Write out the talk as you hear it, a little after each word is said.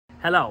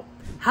Hello,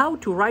 how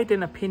to write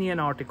an opinion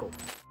article.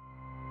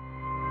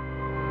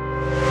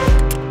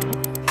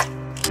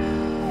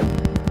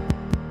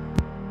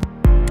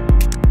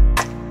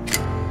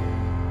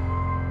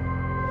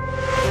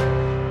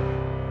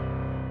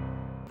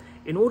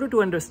 In order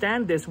to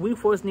understand this, we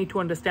first need to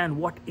understand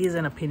what is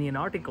an opinion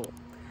article.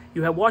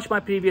 You have watched my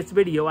previous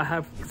video. I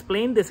have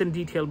explained this in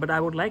detail, but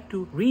I would like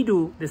to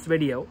redo this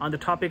video on the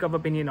topic of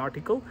opinion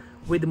article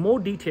with more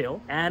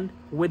detail and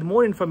with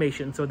more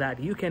information so that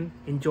you can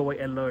enjoy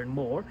and learn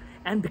more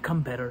and become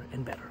better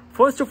and better.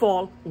 First of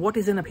all, what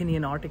is an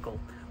opinion article?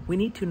 We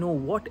need to know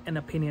what an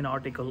opinion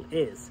article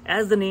is.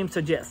 As the name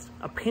suggests,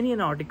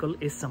 opinion article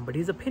is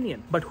somebody's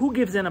opinion. But who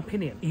gives an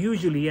opinion?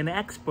 Usually an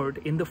expert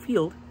in the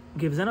field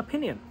gives an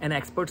opinion, an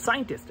expert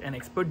scientist, an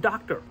expert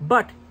doctor.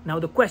 But now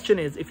the question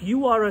is, if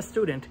you are a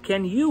student,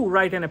 can you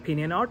write an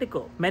opinion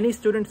article? Many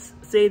students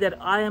say that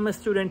I am a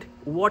student.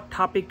 What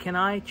topic can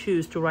I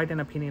choose to write an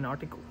opinion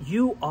article?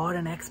 You are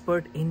an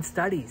expert in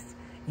studies.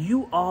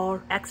 You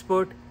are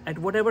expert at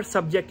whatever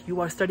subject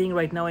you are studying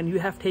right now, and you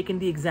have taken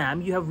the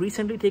exam. You have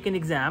recently taken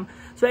exam.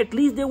 So at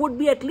least there would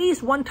be at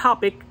least one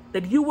topic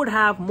that you would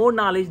have more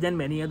knowledge than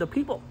many other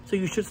people. So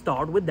you should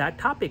start with that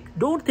topic.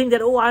 Don't think that,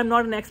 oh, I'm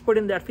not an expert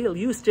in that field.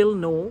 You still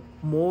know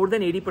more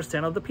than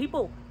 80% of the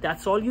people.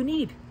 That's all you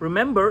need.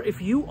 Remember, if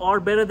you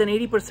are better than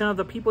 80% of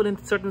the people in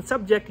a certain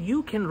subject,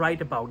 you can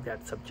write about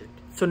that subject.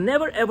 So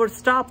never ever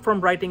stop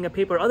from writing a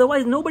paper.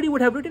 Otherwise, nobody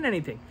would have written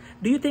anything.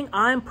 Do you think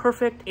I am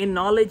perfect in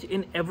knowledge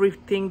in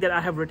everything that I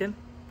have written?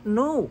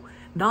 No.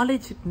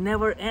 Knowledge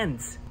never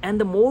ends. And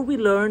the more we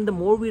learn, the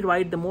more we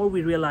write, the more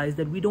we realize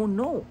that we don't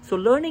know. So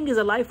learning is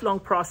a lifelong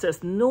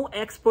process. No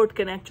expert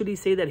can actually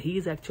say that he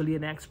is actually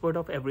an expert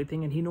of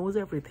everything and he knows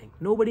everything.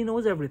 Nobody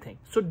knows everything.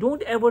 So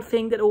don't ever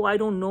think that, oh, I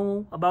don't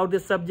know about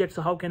this subject,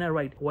 so how can I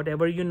write?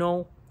 Whatever you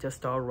know, just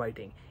start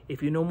writing.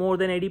 If you know more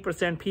than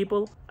 80%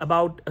 people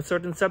about a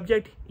certain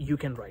subject, you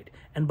can write.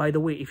 And by the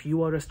way, if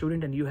you are a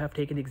student and you have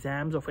taken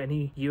exams of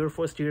any year,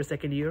 first year,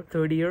 second year,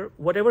 third year,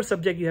 whatever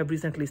subject you have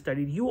recently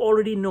studied, you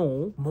already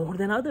know more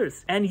than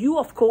others. And you,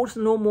 of course,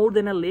 know more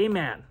than a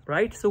layman,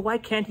 right? So why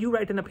can't you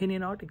write an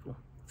opinion article?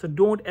 So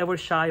don't ever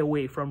shy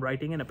away from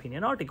writing an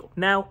opinion article.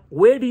 Now,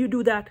 where do you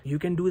do that? You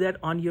can do that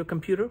on your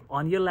computer,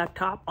 on your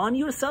laptop, on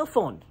your cell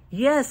phone.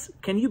 Yes,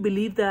 can you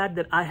believe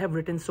that I have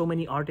written so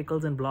many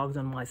articles and blogs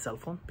on my cell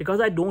phone? Because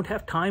I don't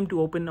have time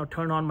to open or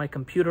turn on my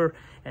computer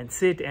and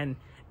sit and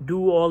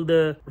do all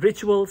the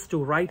rituals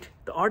to write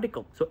the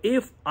article. So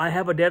if I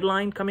have a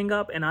deadline coming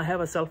up and I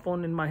have a cell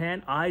phone in my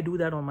hand, I do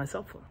that on my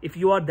cell phone. If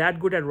you are that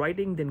good at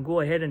writing, then go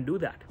ahead and do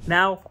that.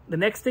 Now, the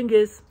next thing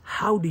is,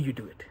 how do you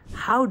do it?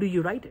 How do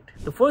you write it?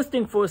 The first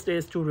thing first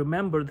is to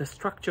remember the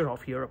structure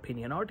of your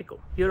opinion article.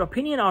 Your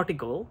opinion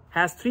article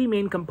has three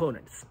main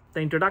components: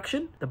 the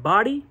introduction, the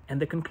body,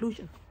 and the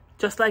conclusion.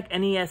 Just like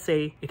any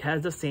essay, it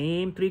has the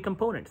same three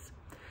components.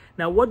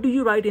 Now, what do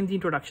you write in the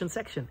introduction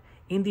section?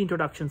 In the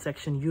introduction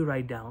section, you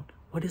write down,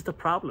 what is the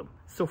problem?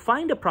 So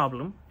find a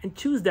problem and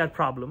choose that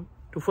problem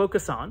to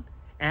focus on.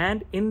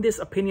 And in this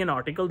opinion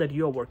article that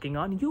you are working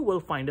on, you will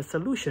find a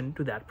solution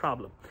to that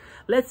problem.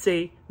 Let's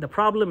say the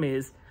problem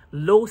is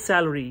low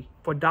salary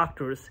for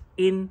doctors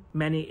in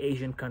many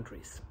Asian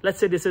countries. Let's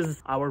say this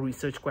is our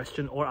research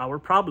question or our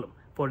problem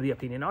for the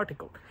opinion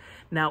article.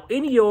 Now,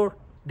 in your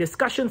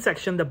discussion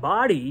section, the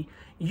body,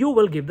 you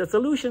will give the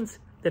solutions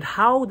that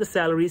how the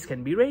salaries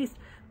can be raised.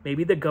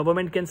 Maybe the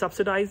government can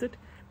subsidize it.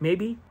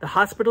 Maybe the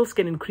hospitals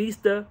can increase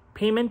the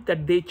payment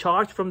that they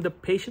charge from the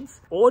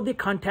patients, or they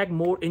contact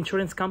more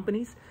insurance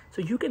companies.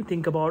 So you can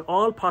think about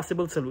all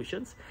possible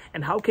solutions.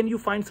 And how can you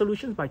find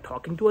solutions? By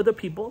talking to other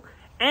people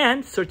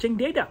and searching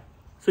data.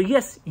 So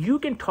yes, you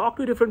can talk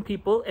to different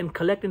people and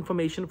collect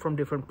information from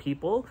different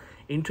people,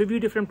 interview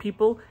different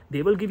people.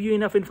 They will give you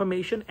enough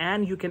information,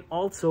 and you can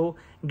also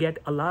get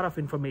a lot of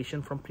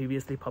information from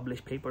previously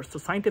published papers. So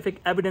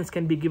scientific evidence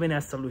can be given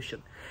as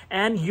solution.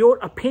 And your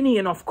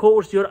opinion, of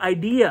course, your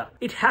idea,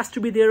 it has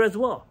to be there as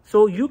well.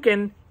 So you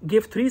can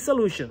give three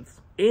solutions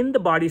in the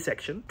body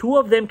section. Two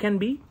of them can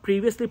be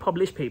previously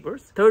published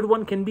papers. Third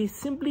one can be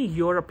simply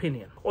your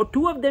opinion. Or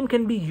two of them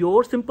can be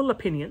your simple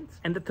opinions.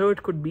 And the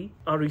third could be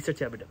a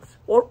research evidence.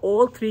 Or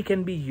all three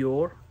can be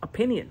your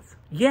opinions.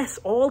 Yes,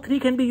 all three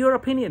can be your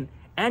opinion.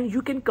 And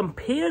you can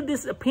compare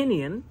this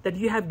opinion that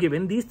you have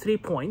given, these 3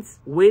 points,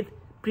 with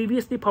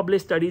previously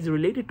published studies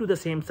related to the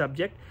same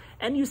subject.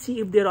 And you see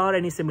if there are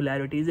any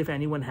similarities, if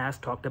anyone has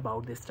talked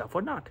about this stuff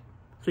or not.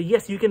 So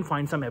yes, you can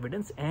find some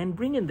evidence and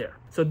bring in there.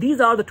 So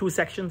these are the two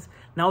sections.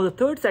 Now the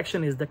third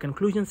section is the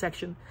conclusion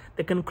section.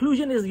 The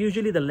conclusion is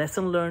usually the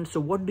lesson learned.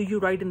 So what do you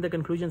write in the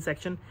conclusion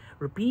section?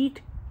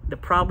 Repeat the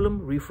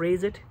problem,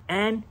 rephrase it,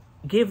 and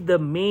give the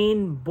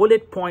main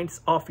bullet points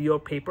of your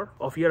paper,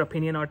 of your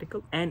opinion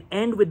article, and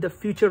end with the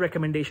future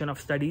recommendation of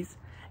studies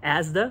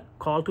as the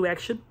call to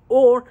action,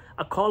 or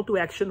a call to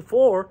action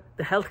for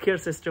the healthcare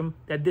system,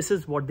 that this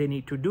is what they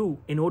need to do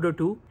in order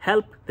to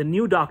help the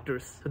new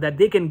doctors so that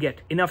they can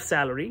get enough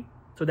salary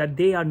so that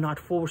they are not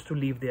forced to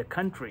leave their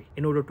country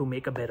in order to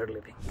make a better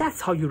living.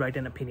 That's how you write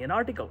an opinion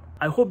article.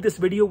 I hope this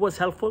video was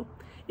helpful.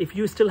 If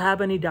you still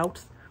have any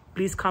doubts,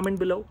 please comment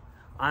below.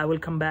 I will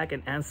come back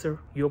and answer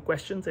your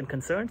questions and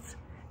concerns.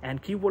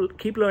 And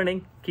keep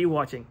learning, keep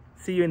watching.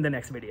 See you in the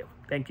next video.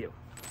 Thank you.